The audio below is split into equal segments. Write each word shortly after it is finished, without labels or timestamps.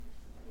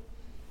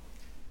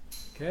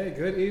Okay,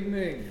 good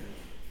evening.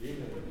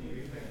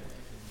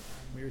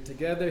 We are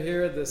together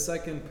here at the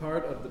second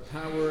part of the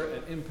power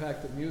and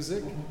impact of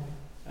music.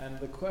 And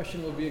the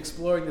question we'll be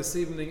exploring this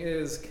evening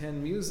is,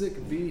 can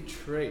music be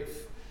treif?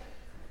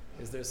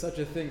 Is there such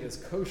a thing as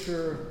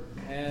kosher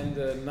and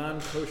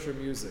non-kosher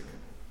music?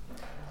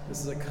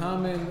 This is a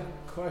common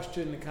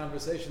question and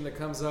conversation that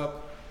comes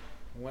up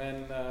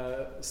when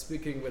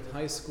speaking with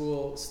high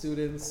school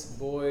students,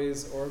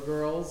 boys or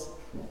girls.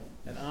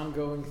 An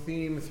ongoing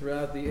theme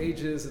throughout the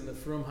ages in the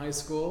Frum High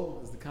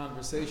School is the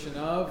conversation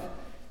of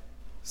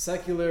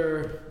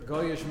secular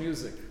Goyish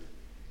music.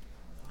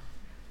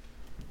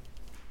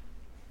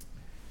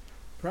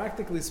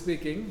 Practically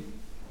speaking,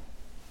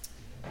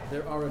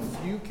 there are a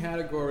few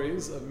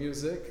categories of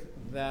music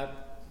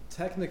that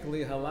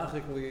technically,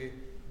 halachically,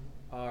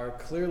 are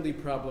clearly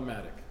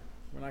problematic.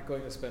 We're not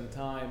going to spend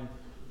time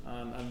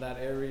on that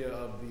area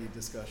of the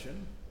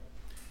discussion.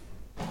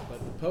 But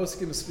the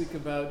poskim speak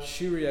about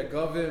shirei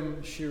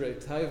agovim,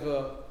 shirei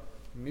taiva,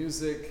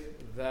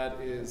 music that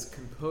is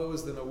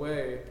composed in a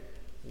way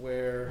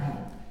where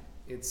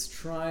it's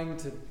trying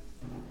to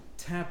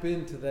tap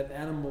into that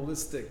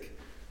animalistic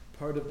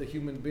part of the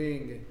human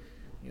being,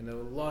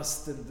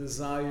 lust and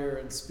desire,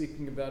 and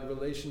speaking about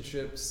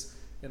relationships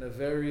in a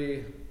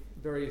very,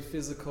 very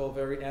physical,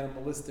 very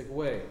animalistic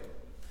way.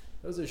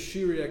 Those are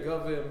shirei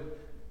agovim.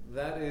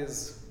 That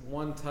is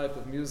one type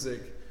of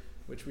music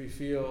which we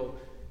feel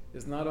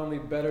is not only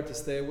better to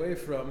stay away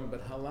from,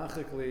 but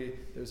halachically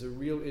there's a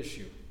real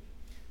issue.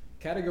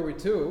 Category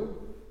 2,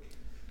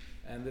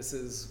 and this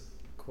is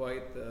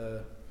quite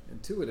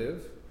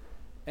intuitive,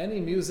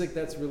 any music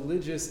that's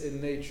religious in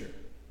nature.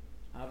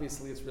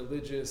 Obviously it's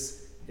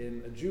religious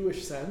in a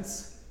Jewish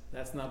sense,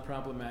 that's not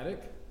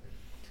problematic.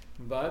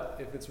 But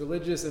if it's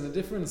religious in a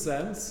different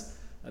sense,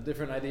 a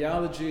different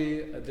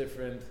ideology, a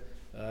different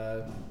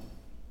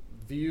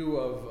view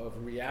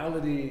of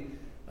reality,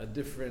 a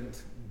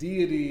different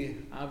deity,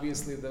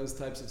 obviously those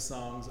types of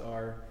songs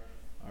are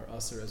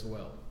usher as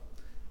well.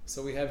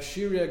 So we have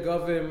shirei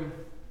agovim,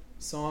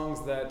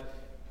 songs that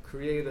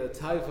create a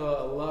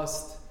taiva, a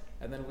lust,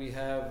 and then we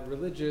have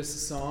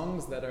religious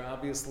songs that are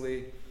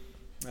obviously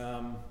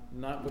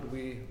not what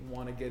we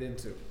want to get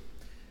into.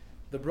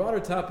 The broader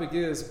topic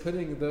is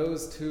putting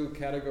those two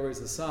categories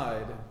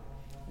aside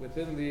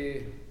within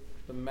the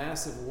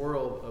massive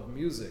world of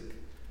music.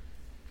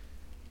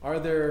 Are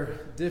there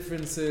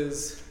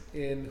differences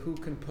in who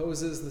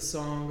composes the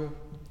song?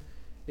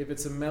 If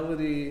it's a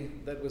melody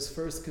that was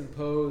first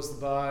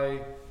composed by,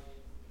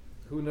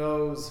 who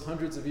knows,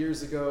 hundreds of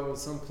years ago,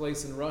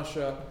 someplace in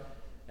Russia,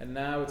 and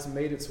now it's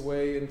made its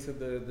way into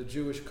the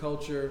Jewish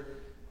culture,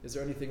 is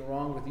there anything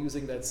wrong with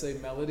using that same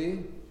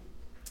melody?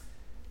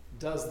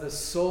 Does the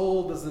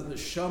soul, does the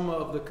neshama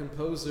of the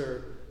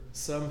composer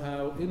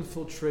somehow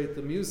infiltrate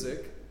the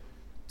music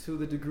to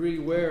the degree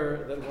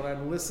where that when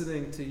I'm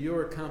listening to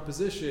your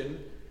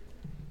composition,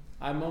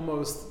 I'm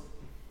almost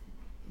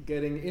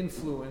getting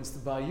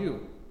influenced by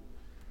you?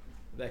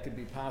 That could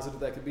be positive,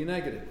 that could be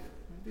negative.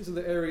 These are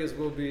the areas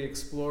we'll be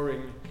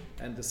exploring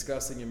and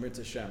discussing in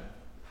Mirza Shem.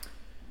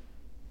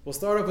 We'll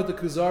start off with the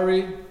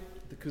Kuzari.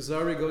 The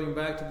Kuzari going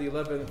back to the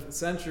 11th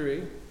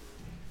century.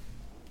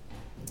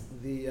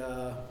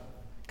 The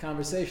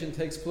conversation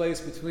takes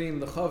place between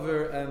the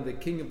Chaver and the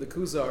king of the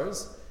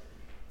Kuzars.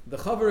 The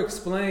Chaver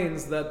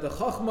explains that the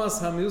Chachmas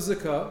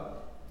HaMuzika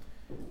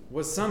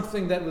was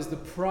something that was the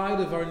pride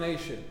of our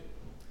nation.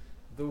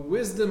 The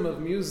wisdom of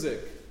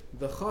music,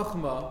 the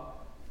Chachma,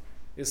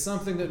 is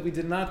something that we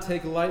did not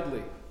take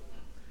lightly.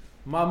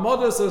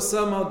 Ma'modos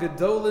osam al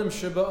gedolim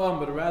sheba'am,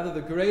 but rather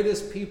the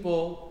greatest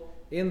people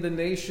in the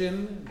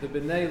nation, the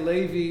Bnei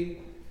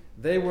Levi,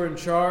 they were in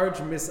charge.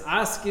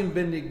 Misaskim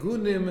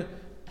benigunim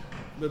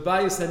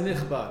bebayis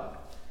hanichbad.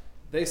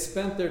 They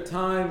spent their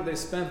time, they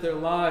spent their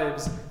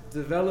lives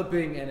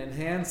developing and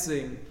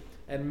enhancing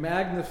and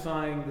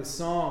magnifying the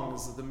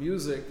songs, the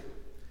music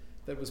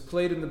that was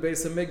played in the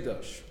Beis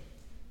HaMikdash.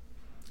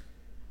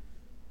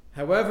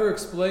 However,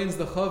 explains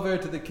the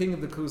Chaver to the king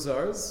of the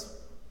Kuzars,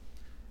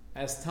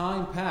 as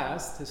time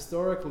passed,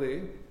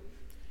 historically,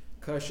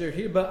 kasher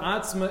hiba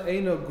atzma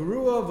eino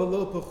grua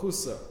velo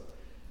pechusa.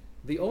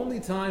 The only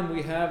time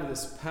we have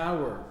this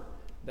power,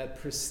 that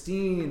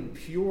pristine,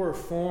 pure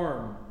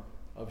form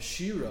of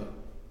shira,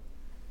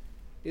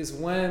 is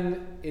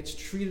when it's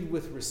treated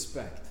with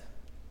respect,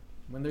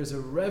 when there's a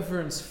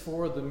reverence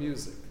for the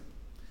music.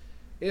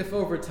 If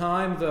over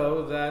time,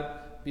 though,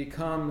 that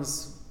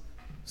becomes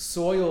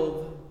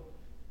soiled,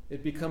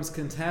 it becomes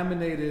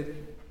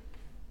contaminated,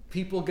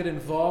 people get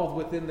involved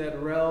within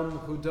that realm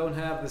who don't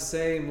have the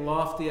same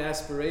lofty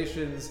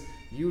aspirations,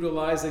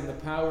 utilizing the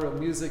power of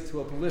music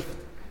to uplift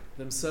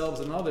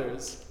themselves and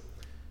others,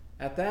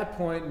 at that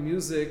point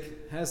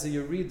music has a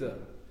yerida.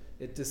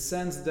 It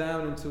descends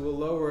down into a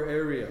lower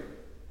area.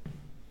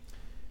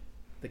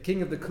 The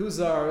king of the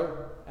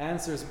Kuzar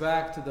answers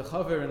back to the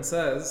Chaver and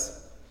says,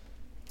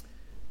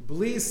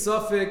 Bli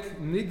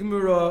safik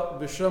nigmura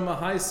b'shama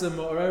haisa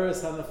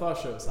mo'eres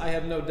hanafashos. I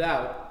have no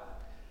doubt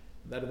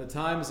that in the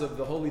times of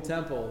the Holy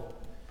Temple,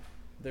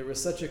 there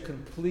was such a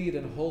complete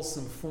and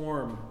wholesome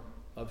form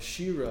of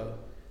shira,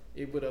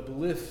 it would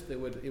uplift, it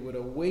would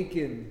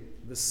awaken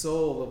the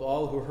soul of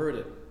all who heard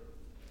it.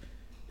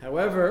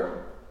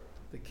 However,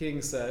 the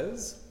king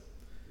says,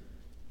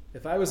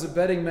 if I was a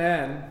betting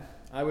man,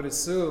 I would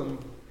assume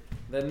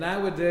that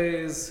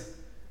nowadays,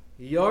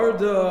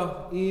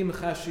 yarda im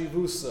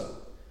chashivusa,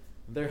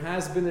 there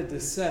has been a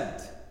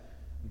descent,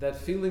 that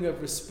feeling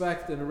of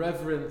respect and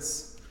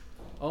reverence,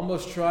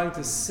 almost trying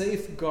to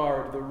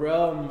safeguard the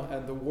realm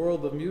and the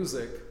world of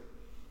music.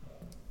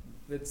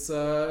 It's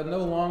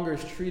no longer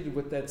treated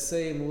with that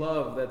same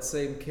love, that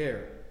same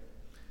care.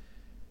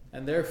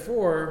 And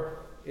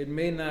therefore, it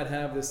may not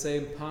have the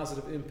same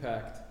positive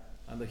impact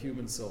on the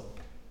human soul.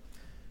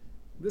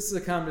 This is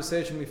a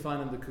conversation we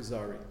find in the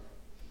Kuzari.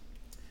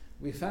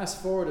 We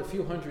fast forward a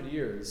few hundred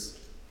years.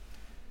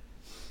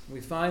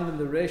 We find in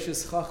the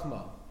Reishis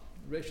Chachma.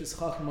 Reishis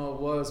Chachma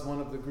was one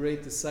of the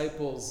great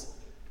disciples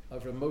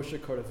of Rav Moshe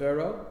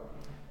Cordovero,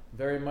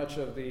 very much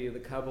of the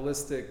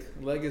Kabbalistic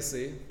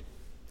legacy.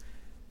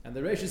 And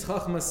the Reishis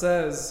Chachma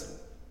says,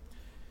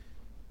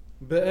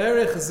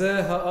 Be'erich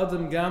zeh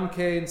ha'adam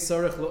gamkein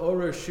tzarech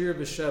la'orer shir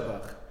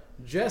v'shevach.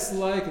 Just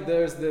like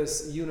there's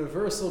this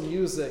universal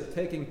music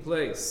taking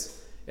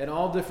place in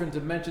all different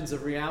dimensions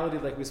of reality,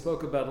 like we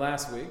spoke about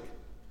last week,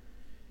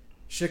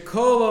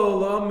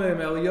 shekol olamim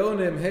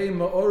elyonim hei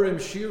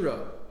ma'orim shira.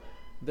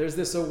 There's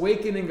this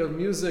awakening of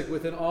music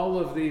within all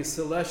of the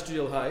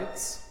celestial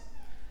heights.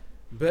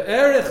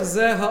 Be'erich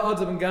zeh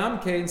ha'adam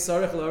gamkein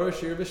tzarech la'orer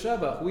shir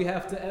v'shevach. We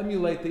have to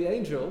emulate the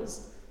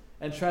angels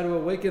and try to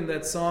awaken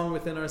that song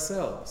within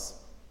ourselves.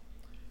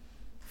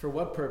 For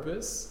what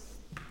purpose?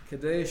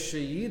 Kedei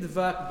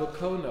sheyidvak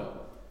b'kono,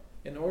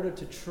 in order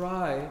to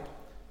try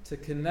to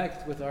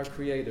connect with our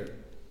Creator.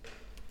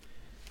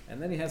 And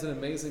then he has an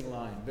amazing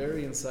line,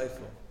 very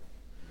insightful.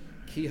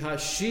 Ki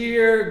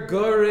hashir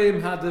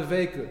gorim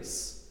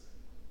hadevekus.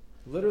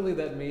 Literally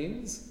that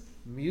means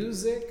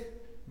music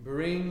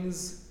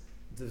brings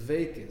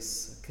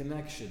devekus, a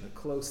connection, a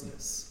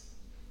closeness.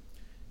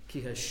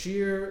 Ki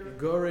hashir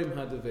gorim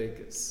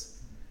hadevekus.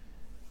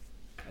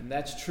 And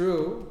that's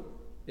true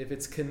if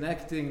it's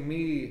connecting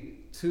me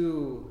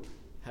to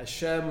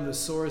Hashem, the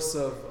source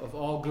of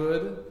all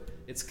good.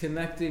 It's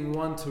connecting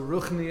one to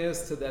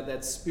Ruchnius, to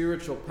that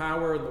spiritual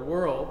power in the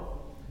world.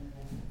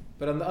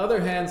 But on the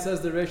other hand,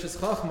 says the Reishis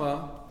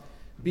Chachma,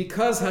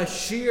 because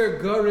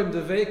hashir gorim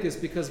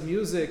devekus, because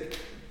music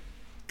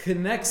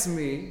connects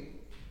me,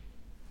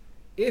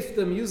 if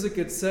the music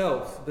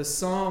itself, the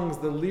songs,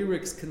 the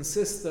lyrics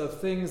consist of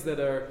things that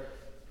are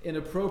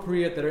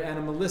inappropriate, that are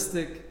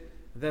animalistic,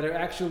 that are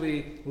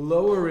actually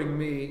lowering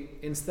me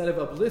instead of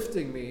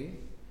uplifting me,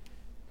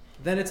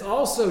 then it's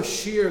also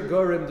shir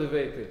gorim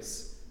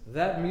devekus.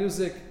 That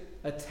music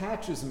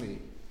attaches me,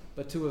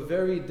 but to a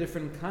very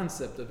different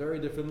concept, a very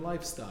different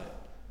lifestyle,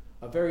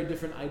 a very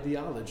different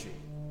ideology.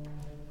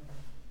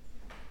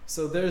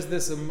 So there's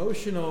this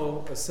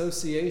emotional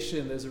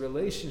association, there's a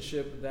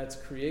relationship that's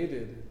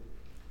created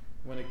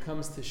when it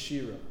comes to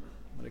shira,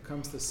 when it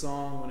comes to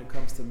song, when it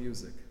comes to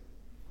music.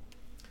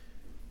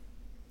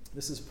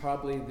 This is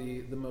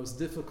probably the most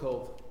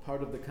difficult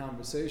part of the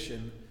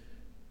conversation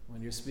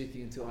when you're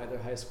speaking to either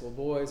high school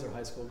boys or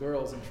high school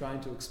girls and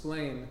trying to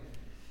explain,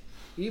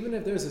 even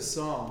if there's a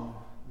song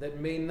that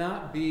may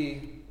not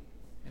be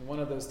in one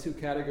of those two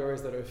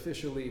categories that are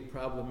officially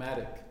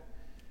problematic,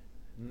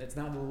 and it's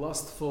not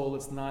lustful,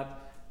 it's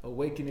not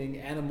awakening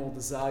animal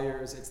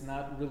desires, it's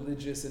not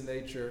religious in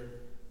nature,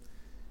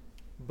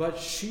 but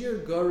shir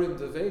gorim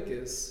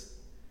devekus,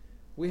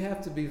 we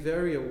have to be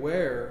very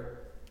aware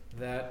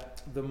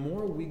that the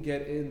more we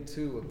get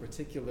into a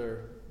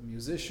particular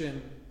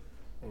musician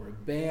or a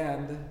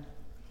band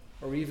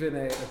or even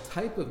a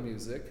type of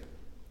music,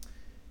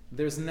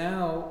 there's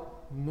now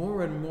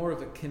more and more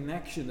of a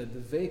connection, a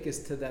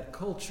devekus to that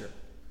culture.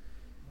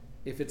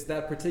 If it's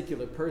that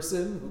particular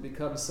person who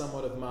becomes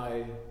somewhat of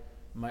my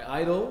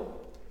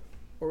idol,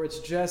 or it's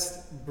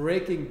just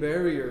breaking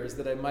barriers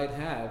that I might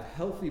have,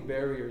 healthy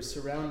barriers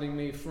surrounding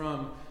me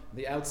from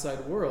the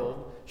outside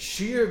world,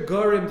 shir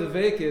gorim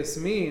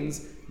devekus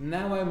means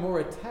now I'm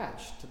more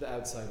attached to the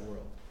outside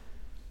world.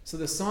 So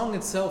the song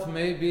itself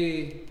may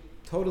be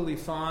totally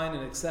fine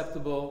and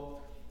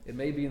acceptable, it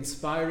may be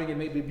inspiring, it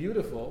may be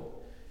beautiful,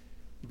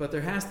 but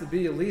there has to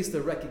be at least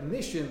a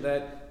recognition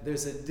that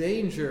there's a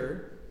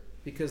danger,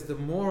 because the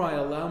more I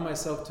allow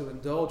myself to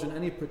indulge in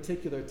any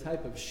particular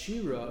type of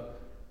shira,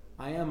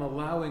 I am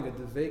allowing a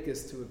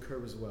devekus to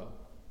occur as well.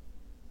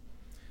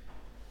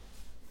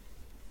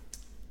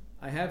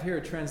 I have here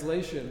a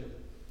translation,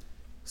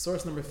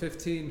 source number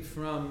 15,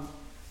 from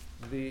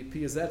the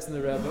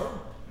Piazetzner Rebbe.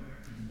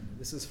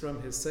 This is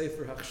from his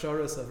Sefer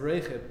Hachsharas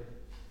Avrechim,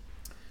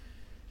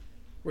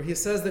 where he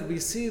says that we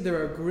see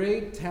there are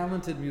great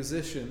talented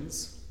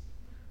musicians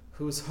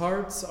whose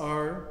hearts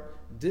are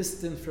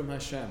distant from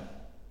Hashem.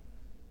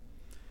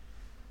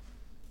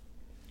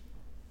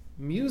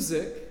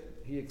 Music,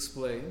 he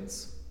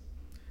explains,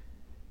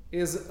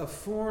 is a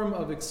form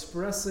of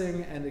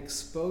expressing and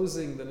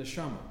exposing the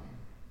neshama.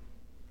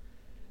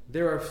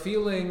 There are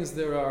feelings,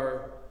 there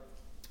are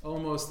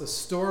almost a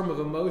storm of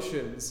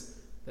emotions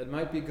that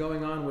might be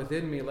going on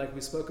within me, like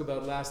we spoke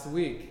about last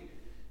week.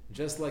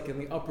 Just like in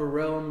the upper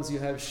realms, you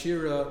have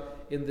Shira,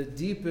 in the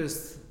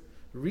deepest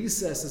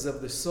recesses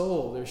of the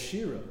soul, there's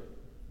Shira.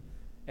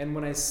 And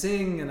when I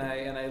sing and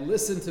I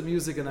listen to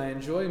music and I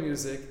enjoy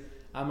music,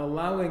 I'm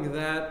allowing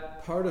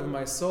that part of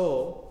my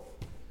soul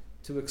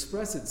to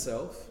express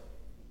itself.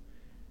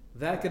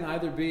 That can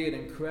either be an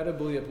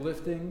incredibly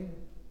uplifting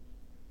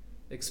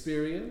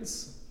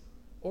experience,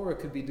 or it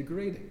could be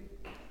degrading.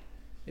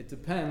 It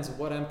depends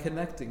what I'm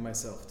connecting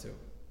myself to.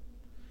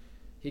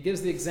 He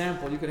gives the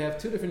example, you could have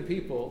two different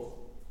people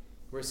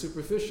where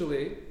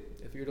superficially,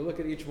 if you were to look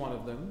at each one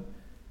of them,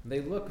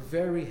 they look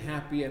very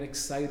happy and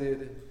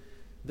excited.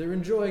 They're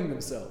enjoying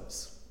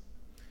themselves.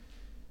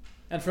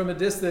 And from a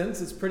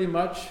distance, it's pretty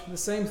much the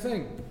same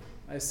thing.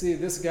 I see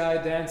this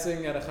guy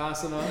dancing at a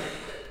chasana,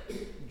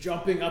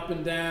 jumping up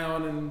and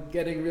down and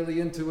getting really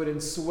into it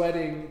and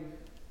sweating.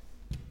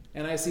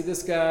 And I see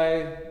this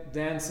guy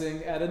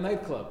dancing at a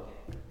nightclub,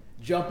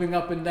 jumping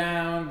up and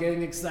down,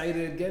 getting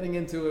excited, getting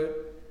into it.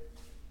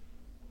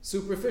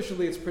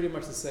 Superficially, it's pretty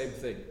much the same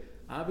thing.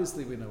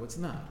 Obviously, we know it's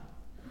not.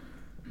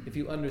 If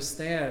you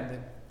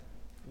understand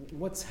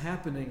what's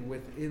happening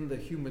within the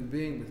human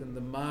being, within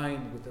the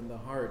mind, within the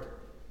heart,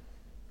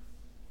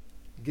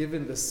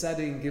 given the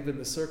setting, given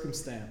the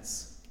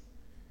circumstance.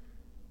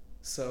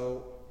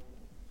 So,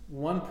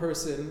 one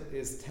person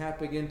is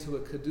tapping into a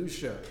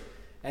kedusha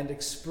and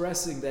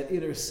expressing that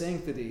inner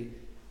sanctity,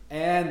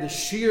 and the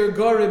sheer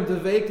gorim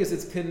devekis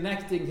is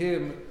connecting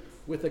him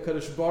with the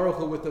Kadosh Baruch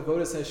Hu, with the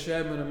Avodas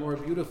Hashem in a more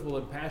beautiful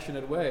and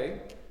passionate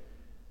way.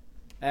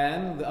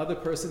 And the other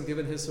person,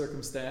 given his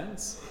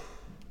circumstance,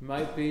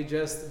 might be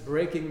just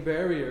breaking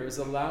barriers,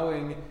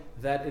 allowing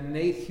that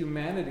innate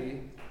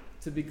humanity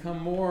to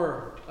become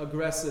more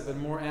aggressive and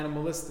more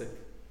animalistic.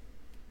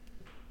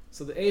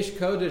 So the Eish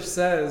Kodesh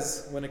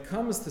says, when it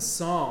comes to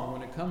song,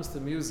 when it comes to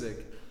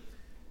music,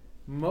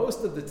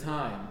 most of the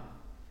time,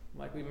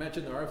 like we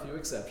mentioned, there are a few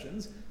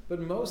exceptions, but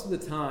most of the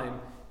time,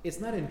 it's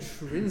not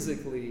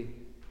intrinsically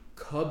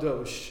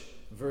kadosh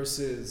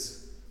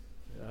versus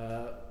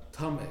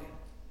tameh.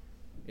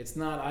 It's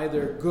not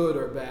either good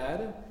or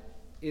bad.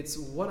 It's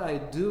what I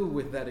do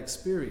with that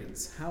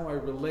experience, how I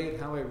relate,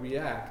 how I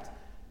react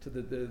to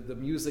the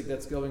music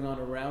that's going on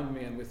around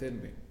me and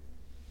within me.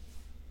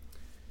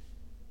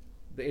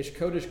 The Eish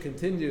Kodesh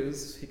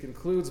continues, he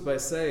concludes by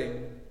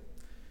saying,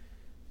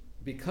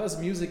 because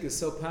music is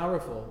so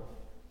powerful,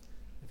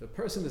 if a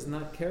person is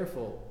not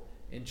careful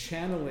in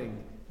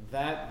channeling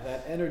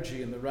that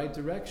energy in the right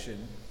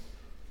direction,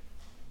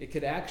 it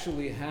could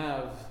actually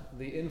have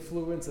the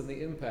influence and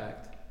the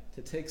impact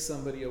to take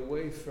somebody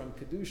away from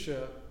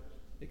Kedusha.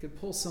 It could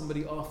pull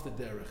somebody off the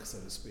derech, so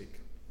to speak.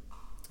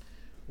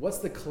 What's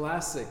the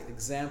classic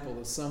example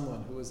of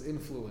someone who is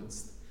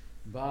influenced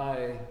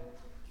by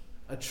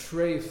a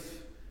treif,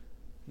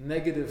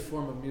 negative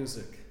form of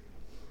music?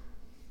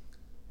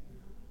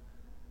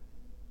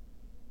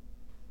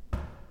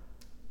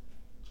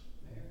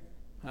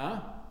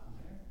 Huh?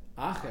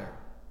 Acher.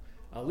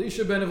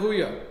 Elisha ben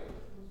Avuya,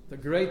 the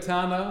great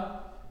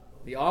Tana,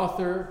 the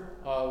author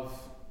of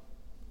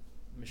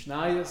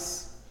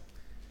Mishnayos.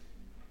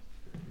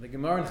 The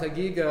Gemara in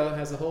Chagiga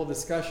has a whole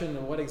discussion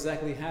on what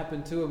exactly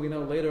happened to him. We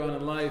know later on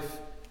in life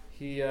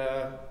he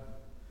had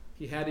a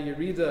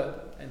yerida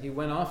and he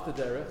went off the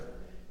derech.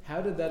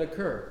 How did that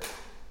occur?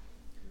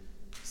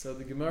 So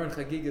the Gemara in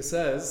Chagiga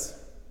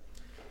says,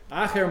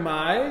 Acher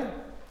mai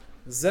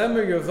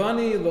zemer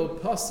Yavani lo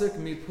pasik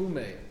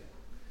mipume.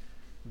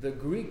 The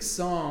Greek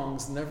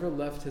songs never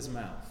left his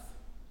mouth.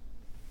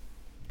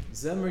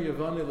 Zemer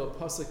Yavani lo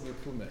pasik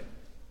mipume.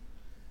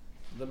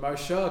 The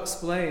Marsha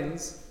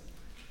explains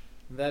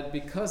that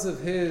because of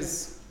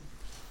his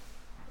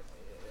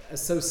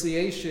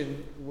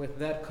association with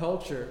that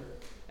culture,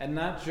 and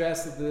not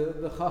just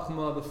the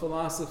chachma, the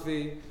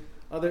philosophy,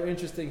 other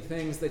interesting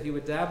things that he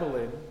would dabble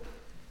in,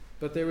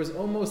 but there was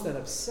almost an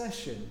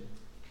obsession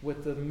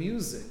with the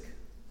music.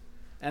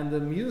 And the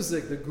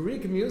music, the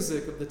Greek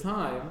music of the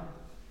time,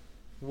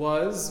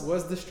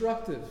 was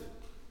destructive.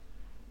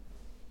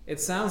 It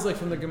sounds like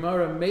from the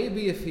Gemara,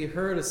 maybe if he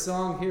heard a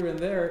song here and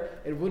there,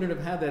 it wouldn't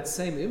have had that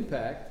same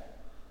impact.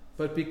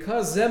 But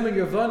because Zemer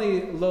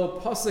Yavani lo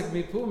pasik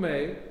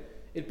mipume,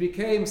 it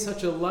became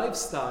such a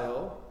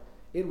lifestyle,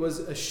 it was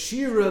a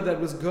shira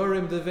that was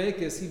gorim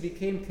devekis, he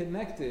became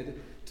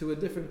connected to a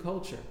different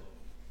culture.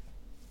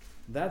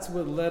 That's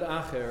what led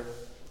Acher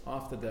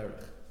off the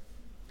derech.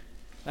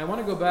 I want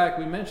to go back,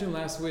 we mentioned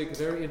last week a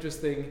very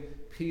interesting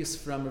piece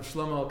from Rav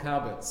Shlomo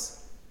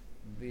Alkabetz,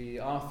 the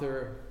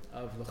author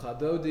of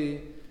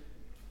L'Chadodi.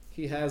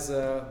 He has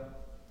a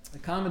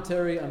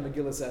commentary on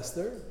Megillas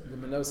Esther, the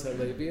Manos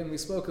HaLevi, and we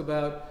spoke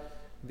about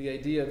the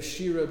idea of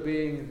Shira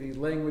being the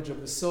language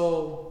of the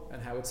soul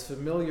and how it's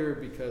familiar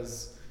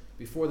because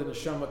before the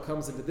neshama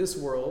comes into this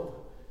world,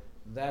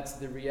 that's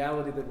the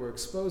reality that we're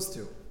exposed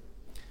to.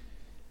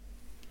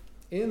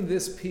 In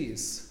this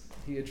piece,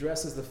 he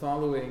addresses the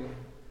following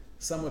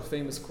somewhat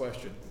famous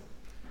question,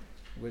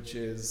 which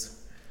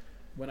is,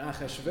 when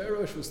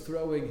Achashverosh was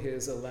throwing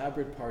his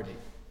elaborate party.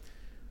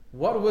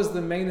 What was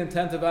the main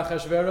intent of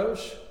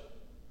Achashverosh?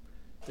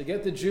 To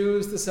get the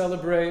Jews to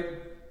celebrate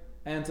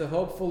and to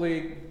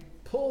hopefully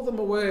pull them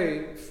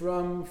away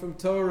from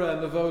Torah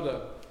and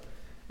Avoda.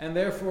 And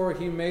therefore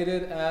he made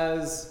it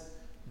as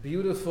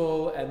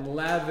beautiful and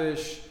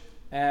lavish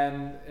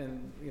and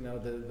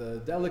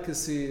the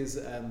delicacies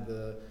and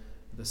the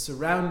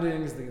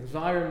surroundings, the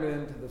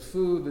environment, the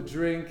food, the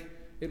drink.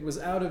 It was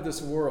out of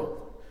this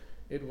world.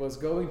 It was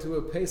going to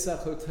a Pesach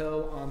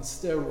hotel on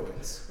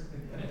steroids.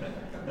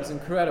 It was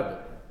incredible.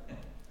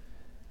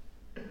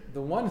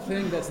 The one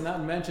thing that's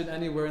not mentioned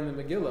anywhere in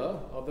the Megillah,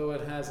 although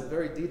it has a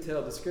very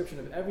detailed description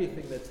of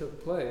everything that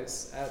took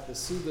place at the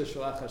Suda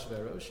Shel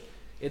Achashverosh,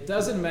 it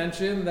doesn't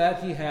mention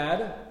that he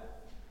had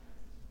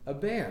a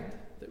band.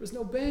 There was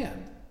no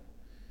band.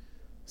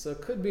 So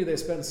it could be they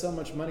spent so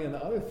much money on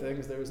the other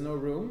things, there was no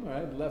room,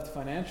 right? Left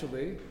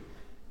financially.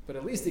 But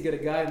at least you get a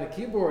guy on the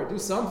keyboard, do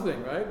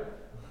something, right?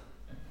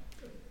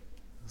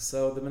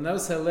 So the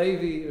Manos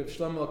HaLevi of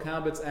Shlomo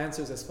Kabitz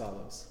answers as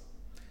follows.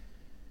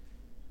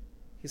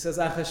 He says,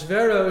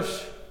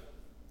 Achashverosh,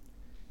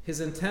 his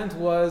intent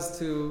was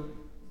to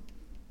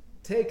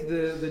take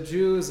the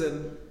Jews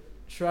and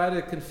try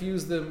to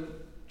confuse them,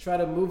 try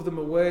to move them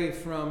away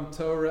from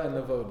Torah and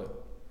Avoda.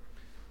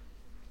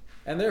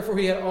 And therefore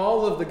he had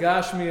all of the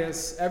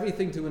Gashmias,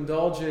 everything to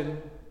indulge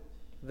in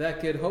that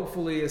could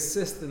hopefully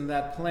assist in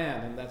that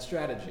plan and that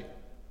strategy.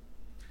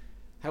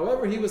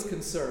 However, he was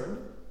concerned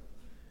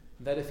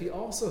that if he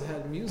also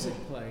had music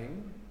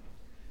playing,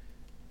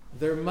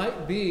 there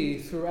might be,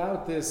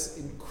 throughout this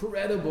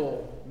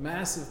incredible,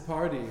 massive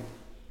party,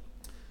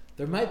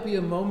 there might be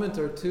a moment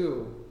or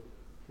two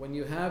when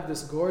you have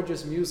this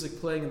gorgeous music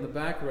playing in the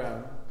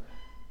background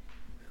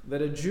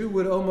that a Jew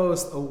would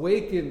almost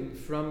awaken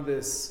from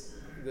this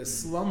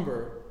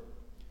slumber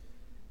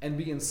and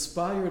be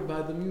inspired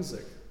by the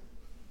music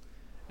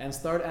and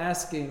start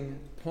asking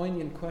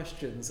poignant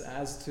questions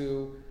as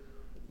to,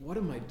 what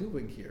am I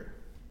doing here?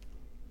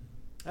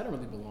 I don't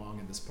really belong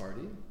in this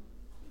party.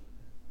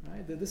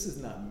 Right? This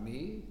is not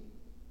me.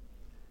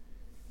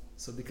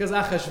 So because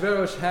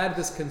Achashverosh had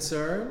this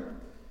concern,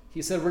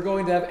 he said, we're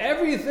going to have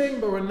everything,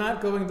 but we're not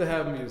going to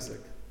have music.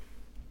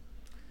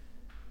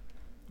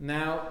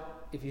 Now,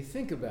 if you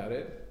think about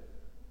it,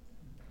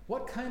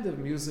 what kind of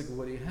music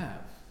would he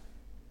have?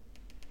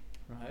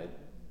 Right?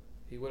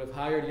 He would have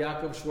hired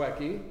Yaakov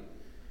Shweki,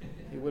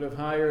 he would have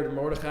hired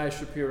Mordechai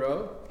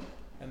Shapiro,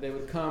 and they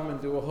would come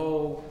and do a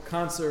whole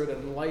concert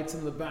and lights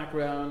in the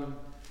background.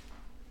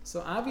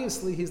 So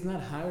obviously he's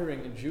not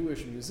hiring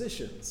Jewish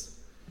musicians.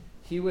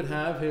 He would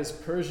have his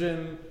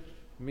Persian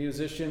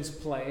musicians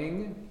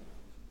playing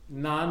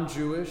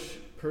non-Jewish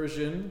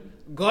Persian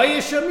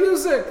Goyish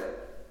music.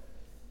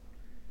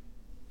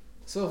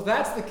 So if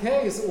that's the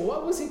case,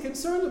 what was he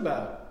concerned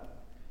about?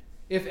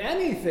 If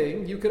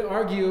anything, you could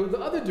argue the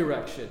other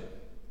direction.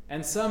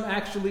 And some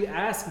actually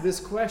ask this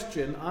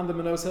question on the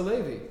Manos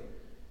HaLevi.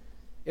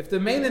 If the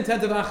main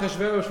intent of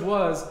Achashverosh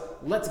was,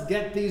 let's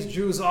get these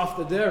Jews off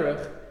the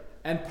derech,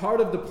 and part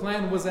of the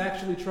plan was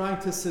actually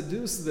trying to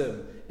seduce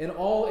them in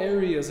all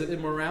areas of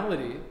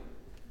immorality,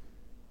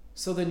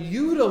 so then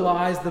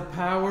utilize the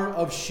power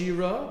of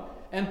Shira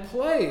and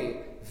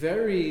play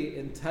very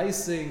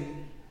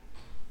enticing,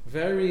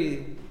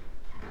 very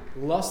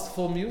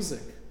lustful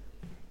music.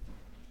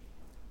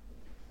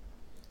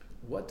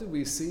 What do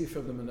we see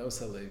from the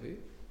Manos HaLevi?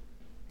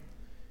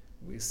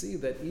 We see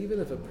that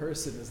even if a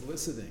person is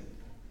listening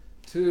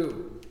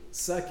to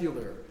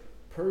secular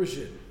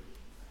Persian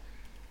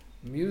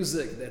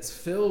music that's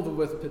filled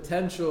with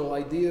potential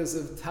ideas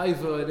of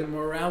taiva and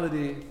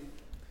immorality,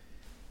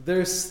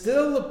 there's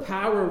still a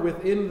power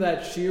within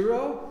that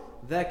shira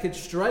that could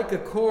strike a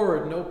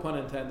chord, no pun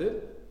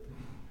intended,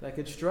 that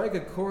could strike a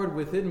chord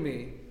within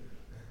me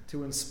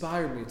to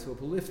inspire me, to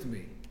uplift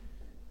me,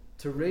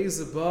 to raise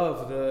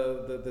above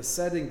the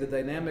setting, the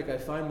dynamic I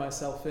find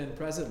myself in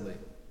presently.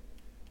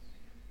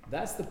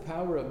 That's the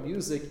power of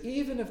music,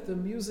 even if the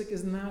music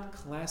is not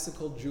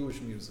classical Jewish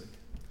music.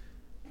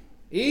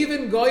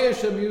 Even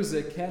Goyish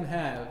music can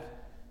have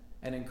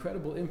an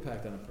incredible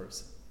impact on a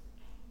person.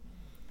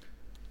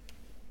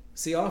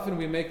 See, often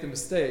we make the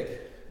mistake,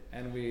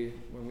 and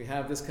when we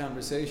have this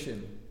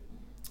conversation,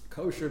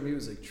 kosher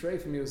music,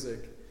 treif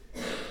music,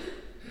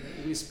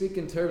 we speak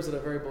in terms that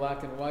are very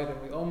black and white,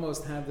 and we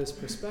almost have this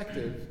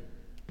perspective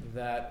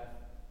that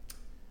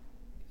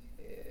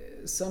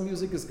some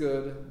music is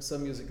good,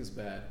 some music is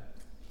bad.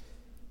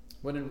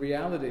 When in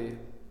reality,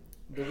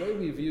 the way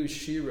we view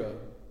Shira,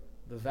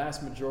 the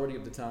vast majority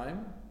of the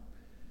time,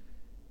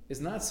 is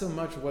not so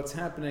much what's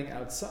happening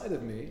outside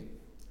of me,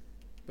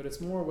 but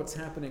it's more what's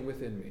happening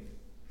within me.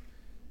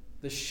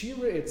 The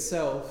Shira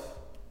itself,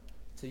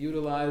 to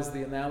utilize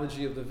the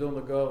analogy of the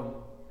Vilna Gaon,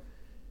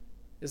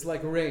 is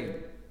like rain.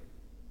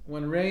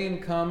 When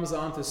rain comes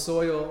onto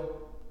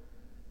soil,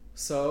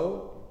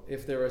 so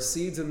if there are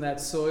seeds in that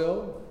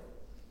soil,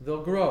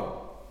 they'll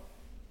grow.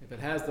 If it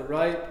has the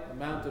right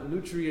amount of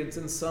nutrients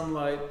and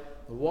sunlight,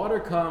 the water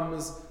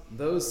comes,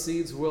 those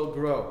seeds will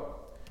grow.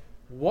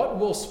 What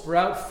will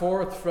sprout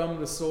forth from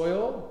the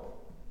soil?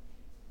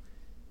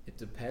 It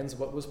depends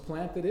what was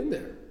planted in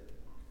there.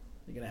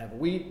 You're going to have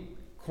wheat,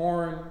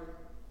 corn, you're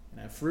going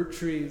to have fruit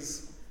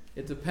trees.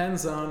 It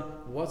depends on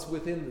what's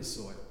within the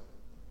soil.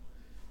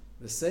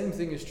 The same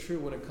thing is true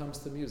when it comes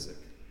to music.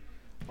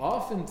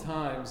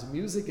 Oftentimes,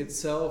 music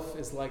itself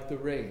is like the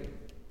rain.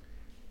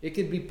 It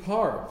can be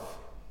parv.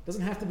 It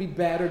doesn't have to be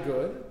bad or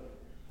good,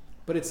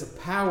 but it's a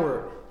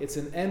power, it's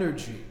an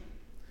energy.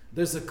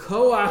 There's a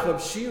koach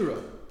of shira.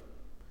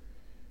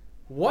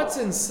 What's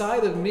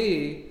inside of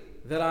me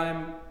that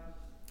I'm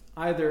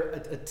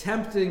either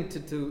attempting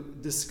to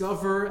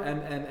discover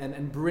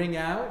and bring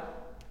out,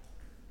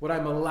 what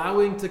I'm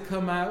allowing to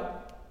come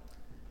out,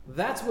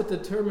 that's what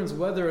determines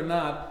whether or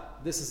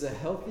not this is a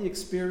healthy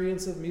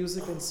experience of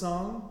music and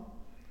song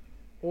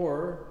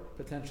or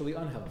potentially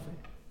unhealthy.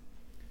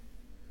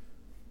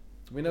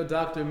 We know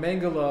Dr.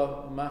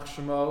 Mengele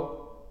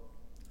Machshmo,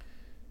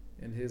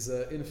 in his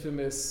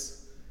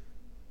infamous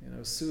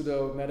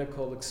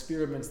pseudo-medical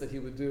experiments that he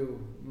would do,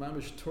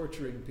 mamish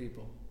torturing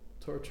people.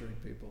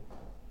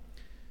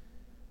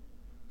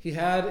 He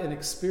had an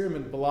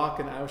experiment block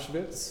in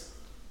Auschwitz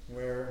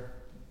where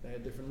they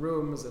had different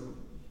rooms and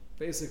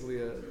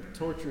basically a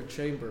torture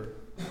chamber.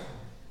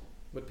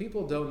 What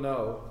people don't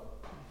know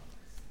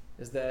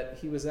is that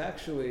he was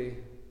actually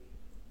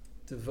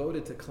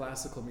devoted to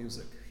classical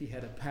music. He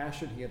had a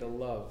passion, he had a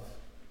love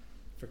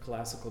for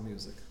classical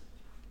music.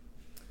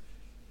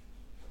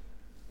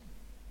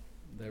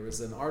 There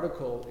was an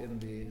article in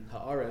the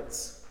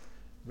Haaretz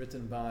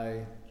written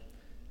by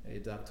a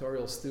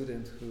doctoral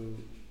student who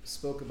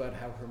spoke about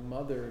how her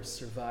mother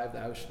survived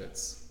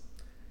Auschwitz.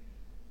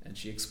 And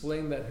she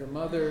explained that her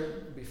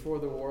mother, before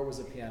the war, was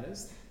a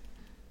pianist,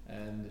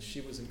 and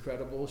she was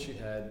incredible. She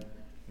had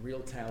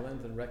real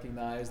talent and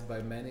recognized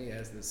by many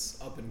as this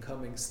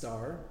up-and-coming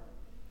star.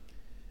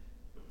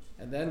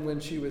 And then when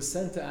she was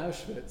sent to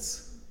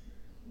Auschwitz,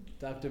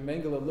 Dr.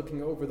 Mengele,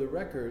 looking over the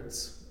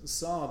records,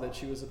 saw that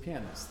she was a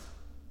pianist.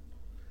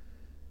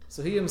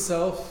 So he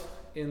himself,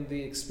 in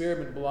the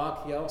experiment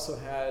block, he also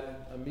had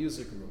a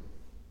music room.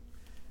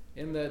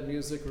 In that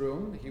music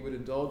room, he would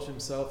indulge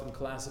himself in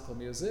classical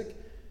music,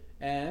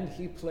 and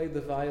he played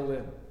the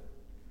violin.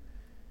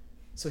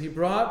 So he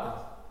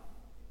brought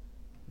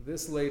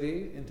this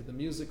lady into the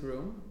music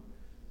room.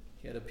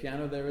 He had a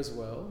piano there as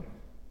well,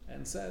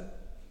 and said,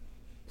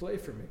 "Play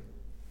for me."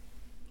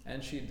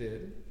 And she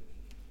did,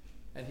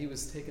 and he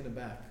was taken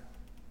aback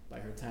by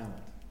her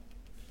talent.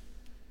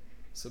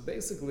 So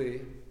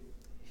basically,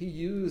 he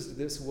used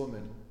this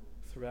woman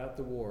throughout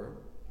the war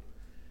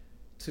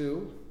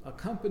to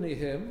accompany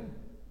him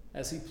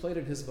as he played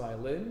in his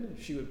violin.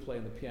 She would play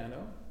on the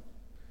piano.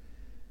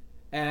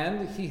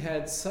 And he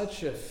had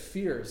such a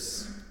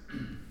fierce,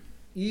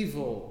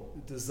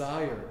 evil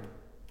desire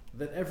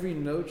that every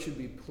note should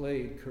be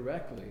played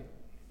correctly,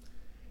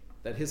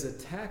 that his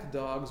attack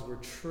dogs were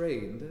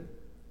trained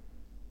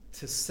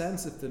to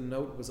sense if the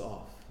note was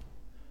off.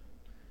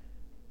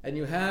 And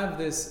you have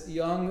this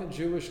young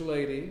Jewish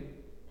lady,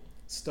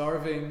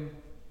 starving,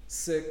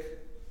 sick,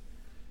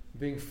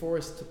 being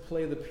forced to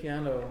play the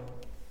piano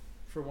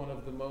for one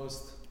of the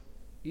most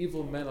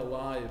evil men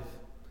alive.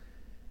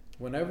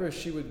 Whenever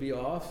she would be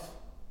off,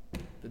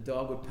 the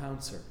dog would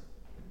pounce her.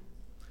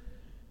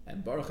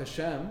 And Baruch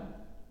Hashem,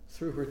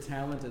 through her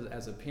talent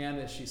as a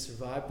pianist, she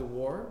survived the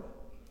war,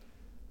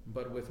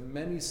 but with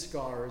many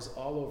scars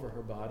all over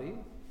her body,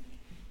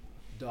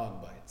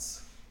 dog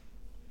bites.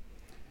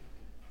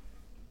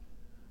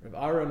 Rav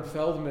Aaron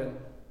Feldman,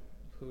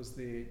 who's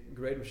the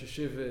great Rosh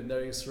Hashiva in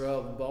Ner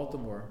Yisrael in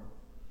Baltimore,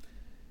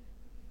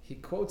 he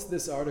quotes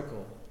this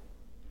article,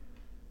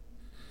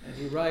 and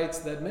he writes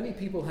that many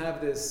people have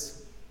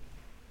this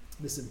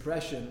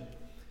impression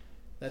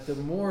that the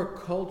more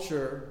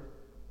culture,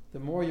 the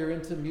more you're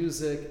into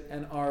music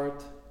and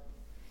art,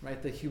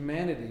 right, the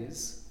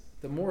humanities,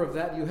 the more of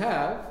that you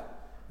have,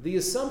 the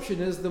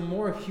assumption is the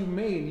more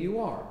humane you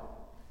are.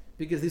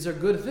 Because these are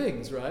good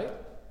things, right?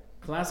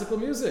 Classical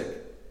music,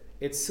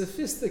 it's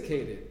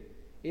sophisticated,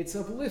 it's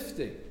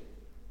uplifting.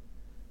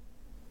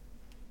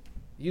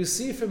 You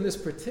see from this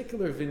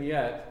particular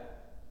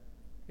vignette,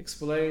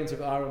 explains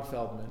of Aaron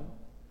Feldman,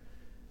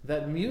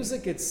 that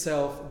music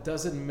itself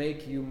doesn't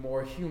make you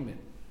more human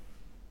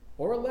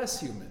or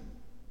less human.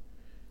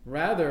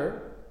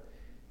 Rather,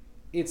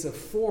 it's a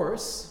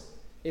force.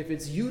 If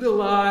it's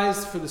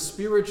utilized for the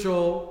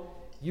spiritual,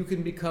 you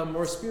can become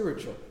more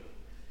spiritual.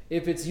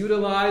 If it's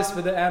utilized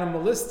for the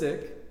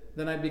animalistic,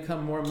 then I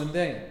become more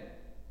mundane.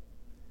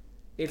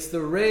 It's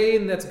the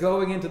rain that's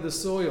going into the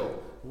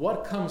soil.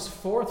 What comes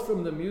forth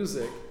from the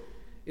music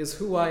is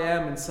who I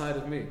am inside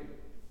of me.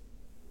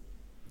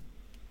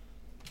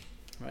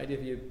 Right?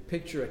 If you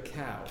picture a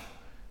cow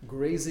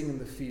grazing in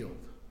the field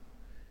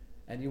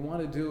and you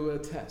want to do a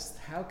test,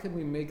 how can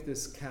we make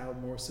this cow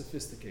more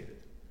sophisticated?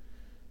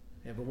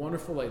 You have a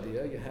wonderful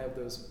idea. You have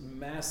those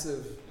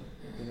massive,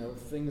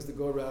 things that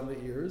go around the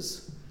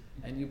ears,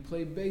 and you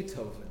play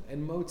Beethoven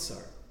and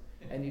Mozart,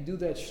 and you do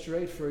that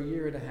straight for 1.5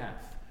 years.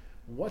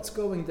 What's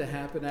going to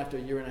happen after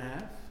 1.5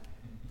 years?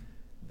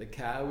 The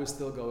cow is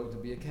still going to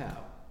be a cow.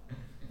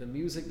 The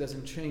music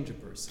doesn't change a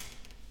person.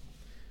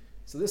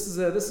 So this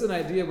is an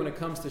idea when it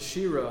comes to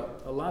Shira.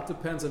 A lot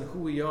depends on who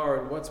we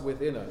are and what's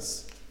within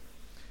us.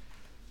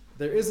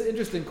 There is an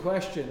interesting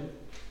question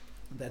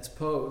that's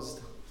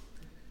posed.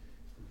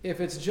 If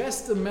it's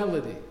just a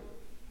melody,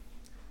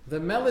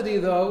 the melody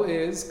though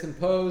is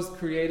composed,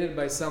 created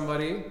by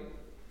somebody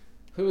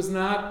who is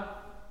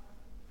not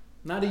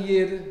a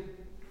Yid,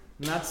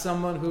 not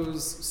someone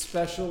who's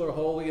special or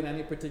holy in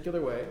any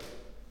particular way,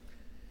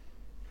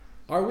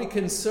 are we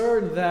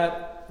concerned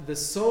that the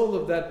soul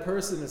of that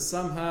person is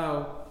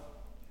somehow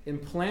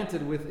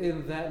implanted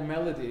within that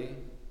melody,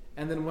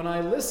 and then when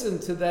I listen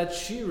to that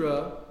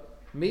shira,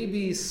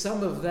 maybe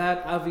some of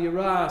that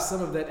avira,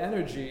 some of that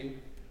energy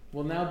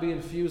will now be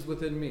infused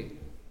within me?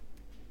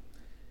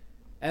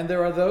 And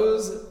there are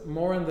those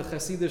more in the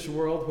Hasidic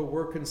world who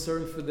were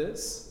concerned for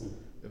this.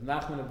 Rav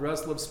Nachman of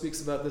Breslov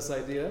speaks about this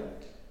idea. Isn't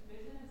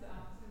it the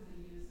opposite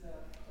they use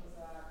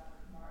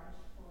Kozak march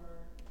for?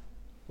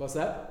 What's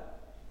that?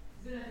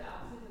 Isn't it the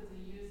opposite that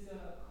they use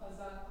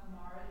Kozak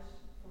march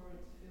for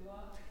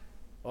tefillah?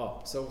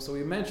 Oh, so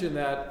we mentioned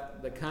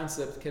that the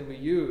concept, can we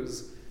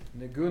use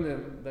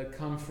nigunim that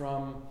come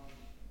from,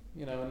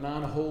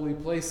 non-holy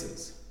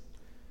places?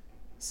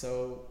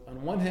 So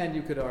on one hand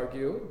you could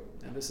argue,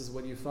 and this is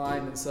what you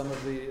find in some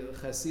of the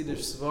Hasidic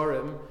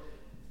Svarim,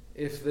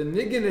 if the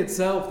nigun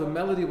itself, the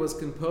melody, was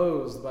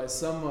composed by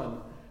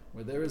someone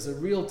where there is a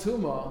real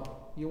tumah,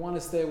 you want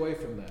to stay away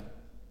from that.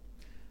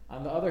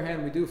 On the other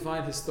hand, we do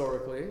find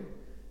historically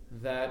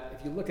that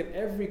if you look at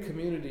every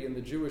community in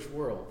the Jewish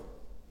world,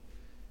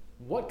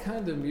 what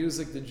kind of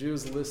music did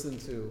Jews listen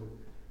to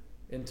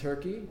in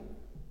Turkey?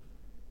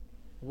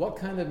 What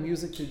kind of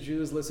music did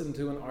Jews listen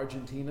to in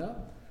Argentina?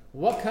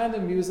 What kind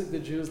of music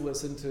did Jews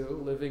listen to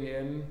living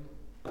in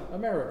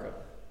America?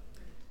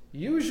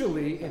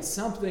 Usually it's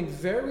something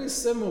very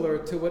similar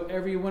to what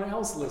everyone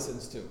else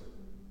listens to.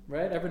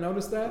 Right? Ever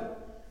notice that?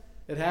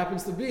 It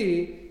happens to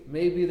be,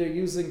 maybe they're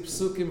using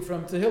psukim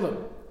from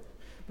Tehillim.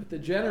 But the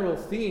general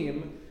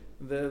theme,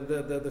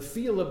 the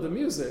feel of the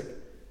music,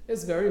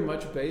 is very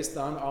much based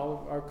on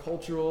our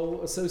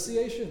cultural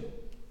association.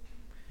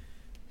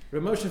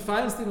 Rav Moshe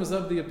Feinstein was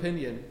of the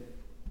opinion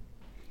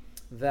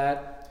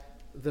that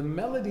the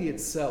melody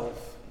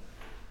itself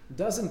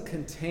doesn't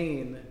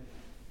contain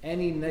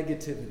any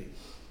negativity.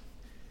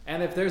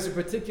 And if there's a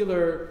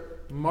particular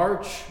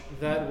march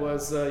that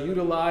was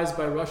utilized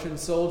by Russian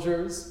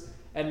soldiers,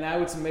 and now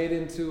it's made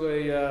into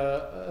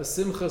a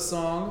simcha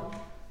song,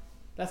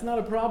 that's not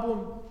a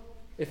problem.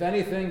 If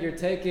anything, you're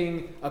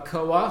taking a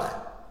koach,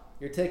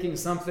 you're taking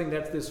something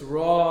that's this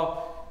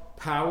raw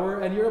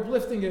power, and you're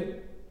uplifting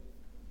it.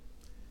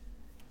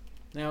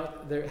 Now,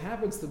 there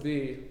happens to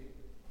be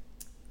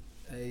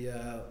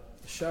a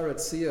Sharat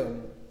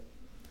Sion.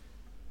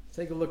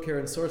 Take a look here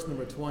in source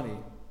number 20.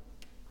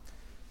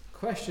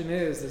 Question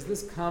is, does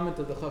this comment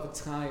of the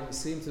Chafetz Chaim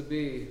seem to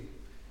be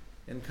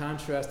in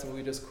contrast to what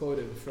we just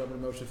quoted from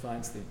Moshe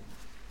Feinstein?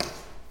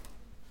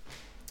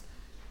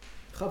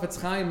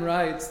 Chafetz Chaim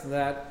writes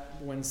that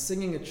when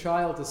singing a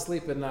child to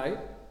sleep at night,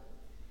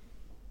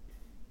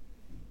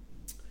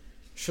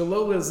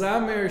 Shelo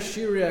lezamer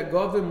shirei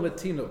agovim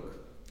letinuk.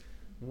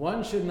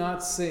 One should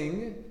not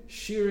sing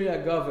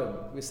shirei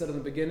agavim. We said in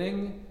the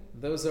beginning,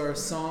 those are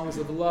songs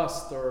of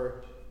lust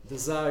or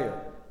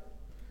desire.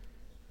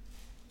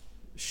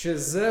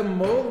 Shezeh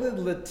molid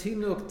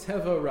letinuk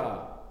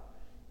tevara.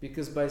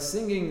 Because by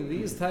singing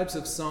these types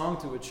of song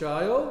to a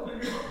child,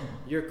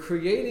 you're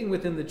creating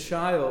within the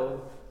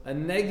child a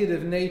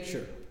negative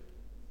nature.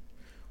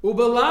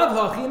 Ubalav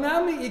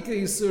hachinami ika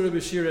yisura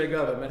b'shirei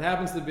agavim. It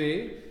happens to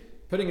be,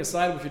 putting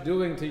aside what you're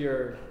doing to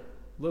your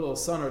little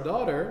son or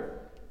daughter,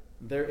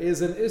 there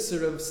is an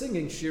isser of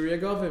singing shirei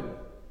agavim.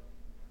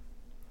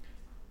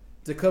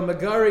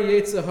 Dekamagari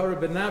yetzahara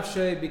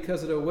benafshe,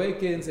 because it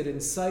awakens, it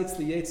incites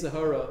the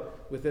yetzahara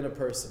within a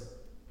person.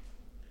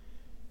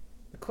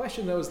 The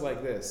question though is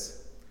like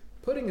this.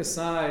 Putting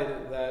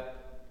aside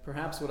that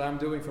perhaps what I'm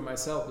doing for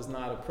myself is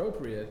not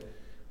appropriate,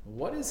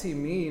 what does he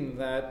mean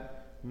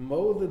that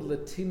molid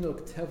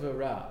letinuk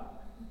tevara?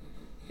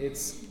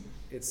 It's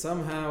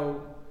somehow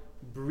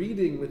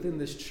breeding within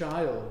this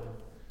child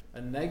a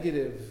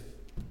negative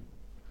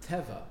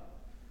teva.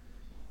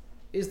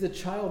 Is the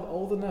child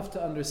old enough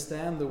to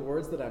understand the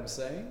words that I'm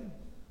saying?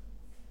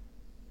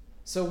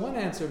 So one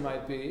answer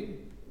might be,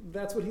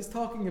 that's what he's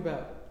talking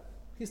about.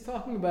 He's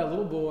talking about a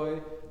little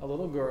boy, a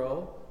little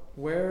girl,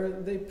 where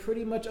they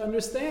pretty much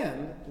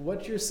understand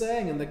what you're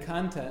saying and the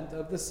content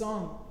of the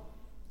song.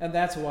 And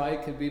that's why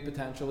it could be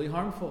potentially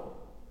harmful.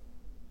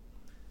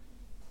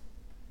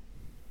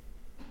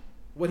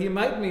 What he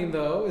might mean,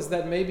 though, is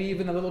that maybe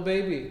even a little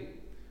baby,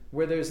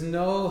 where there's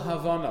no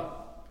Havana,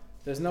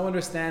 there's no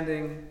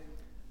understanding,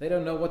 they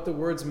don't know what the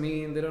words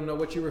mean, they don't know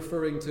what you're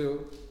referring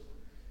to.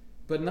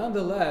 But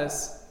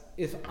nonetheless,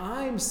 if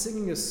I'm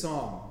singing a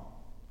song,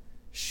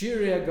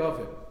 Shirei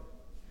Agavim,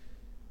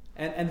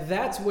 and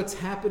that's what's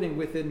happening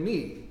within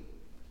me,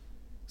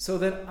 so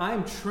that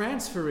I'm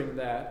transferring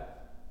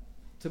that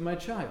to my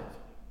child.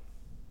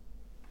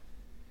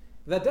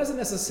 That doesn't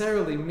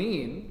necessarily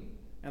mean,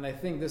 and I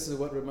think this is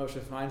what Rav Moshe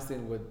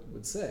Feinstein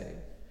would say,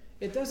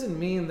 it doesn't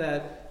mean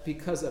that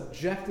because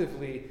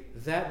objectively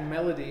that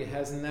melody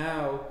has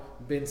now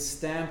been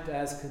stamped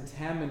as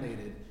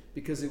contaminated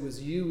because it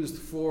was used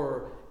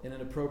for an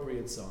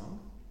inappropriate song.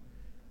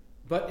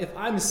 But if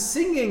I'm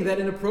singing that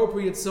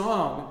inappropriate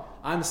song,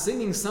 I'm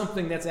singing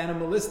something that's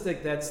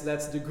animalistic,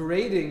 that's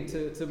degrading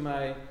to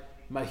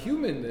my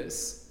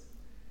humanness,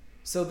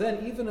 so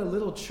then even a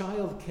little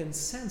child can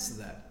sense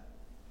that.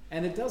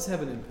 And it does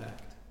have an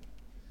impact.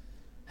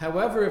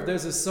 However, if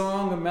there's a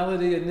song, a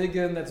melody, a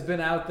niggun that's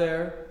been out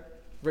there,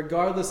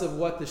 regardless of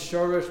what the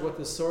shorish, what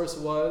the source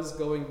was,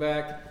 going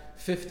back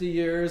 50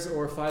 years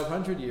or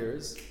 500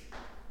 years,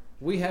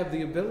 we have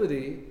the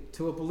ability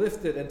to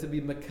uplift it and to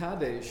be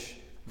makadesh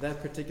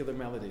that particular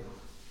melody.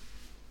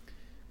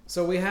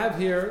 So we have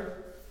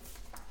here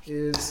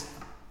is,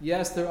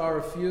 yes, there are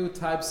a few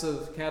types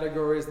of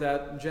categories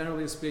that,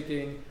 generally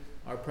speaking,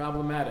 are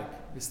problematic.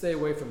 We stay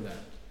away from that.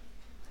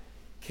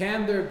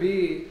 Can there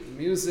be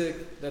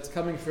music that's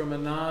coming from a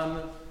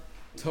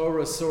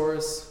non-Torah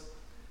source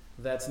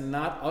that's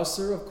not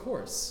usher? Of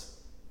course.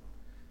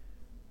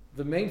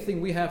 The main thing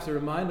we have to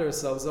remind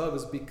ourselves of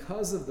is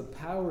because of the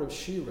power of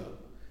Shira,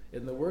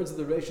 in the words of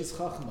the Reishis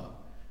Chachma,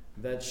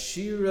 that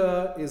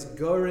Shira is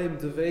Gorem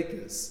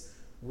Devekis.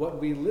 What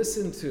we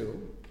listen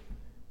to,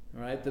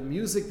 right, the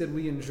music that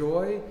we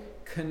enjoy,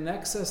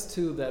 connects us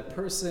to that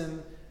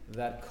person,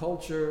 that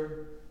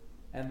culture,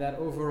 and that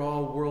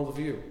overall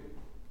worldview.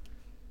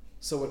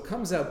 So what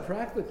comes out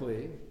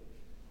practically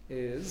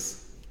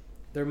is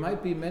there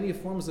might be many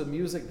forms of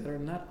music that are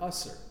not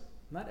usher.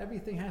 Not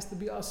everything has to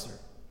be usher.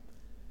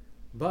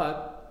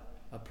 But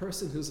a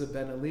person who's a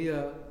Ben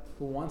Aliyah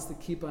who wants to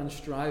keep on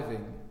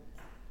striving,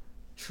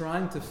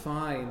 trying to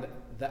find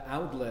the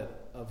outlet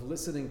of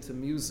listening to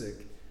music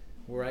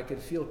where I could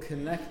feel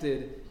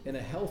connected in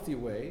a healthy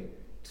way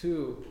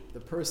to the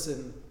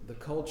person, the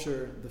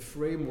culture, the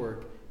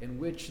framework in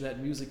which that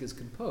music is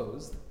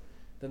composed,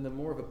 then the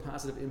more of a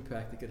positive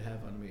impact it could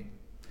have on me.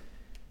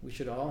 We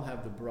should all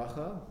have the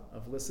bracha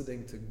of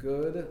listening to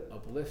good,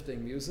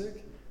 uplifting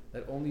music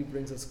that only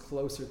brings us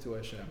closer to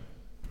Hashem.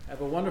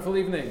 Have a wonderful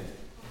evening.